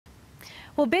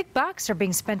Well, big bucks are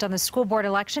being spent on the school board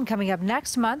election coming up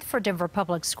next month for Denver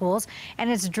Public Schools, and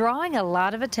it's drawing a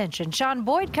lot of attention. Sean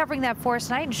Boyd covering that for us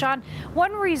tonight. And Sean,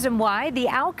 one reason why the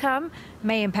outcome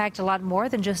may impact a lot more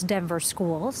than just Denver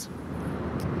schools.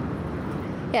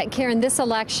 Yeah, Karen, this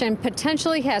election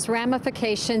potentially has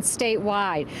ramifications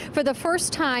statewide. For the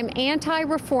first time,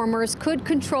 anti-reformers could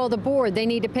control the board. They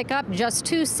need to pick up just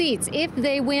 2 seats. If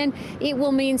they win, it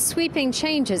will mean sweeping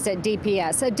changes at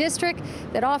DPS, a district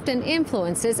that often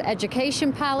influences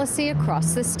education policy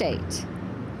across the state.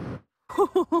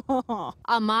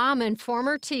 A mom and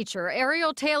former teacher,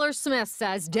 Ariel Taylor Smith,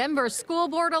 says Denver's school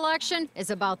board election is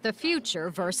about the future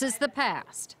versus the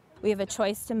past. We have a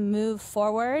choice to move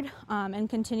forward and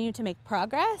continue to make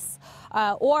progress.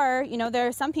 Or, there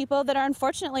are some people that are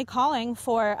unfortunately calling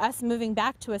for us moving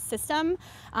back to a system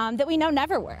that we know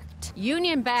never worked.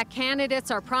 Union-backed candidates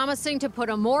are promising to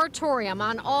put a moratorium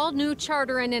on all new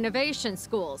charter and innovation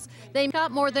schools. They make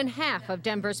up more than half of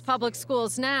Denver's public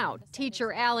schools now.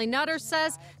 Teacher Allie Nutter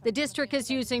says the district is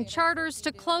using charters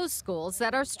to close schools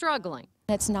that are struggling.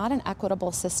 It's not an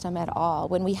equitable system at all.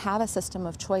 When we have a system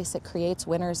of choice, it creates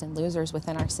winners and losers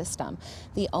within our system.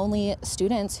 The only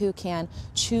students who can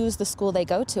choose the school they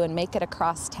go to and make it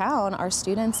across town are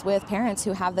students with parents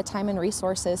who have the time and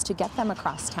resources to get them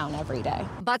across town every day.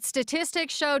 But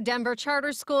statistics show Denver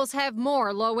charter schools have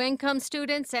more low-income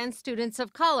students and students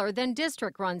of color than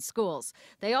district-run schools.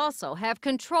 They also have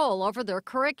control over their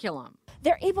curriculum.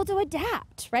 They're able to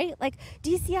adapt, right? Like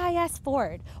DCIS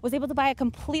Ford was able to buy a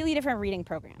completely different reading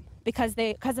program because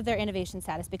of their innovation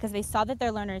status, because they saw that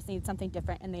their learners need something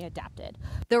different and they adapted.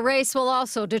 The race will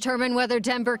also determine whether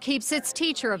Denver keeps its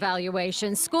teacher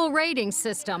evaluation, school rating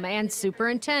system, and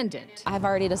superintendent. I've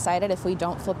already decided if we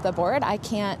don't flip the board, I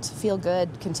can't feel good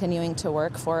continuing to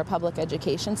work for a public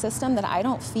education system that I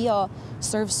don't feel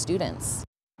serves students.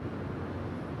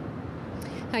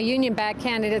 Now, union-backed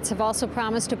candidates have also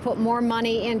promised to put more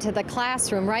money into the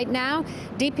classroom. Right now,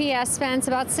 DPS spends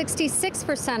about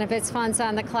 66% of its funds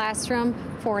on the classroom,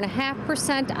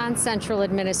 4.5% on central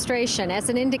administration. As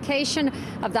an indication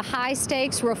of the high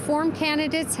stakes, reform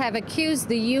candidates have accused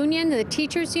the union, the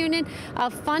teachers union,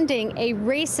 of funding a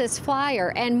racist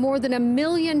flyer, and more than $1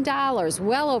 million,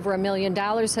 well over $1 million,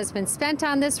 has been spent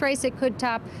on this race. It could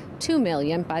top $2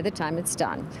 million by the time it's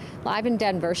done. Live in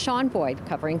Denver, Sean Boyd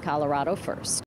covering Colorado First.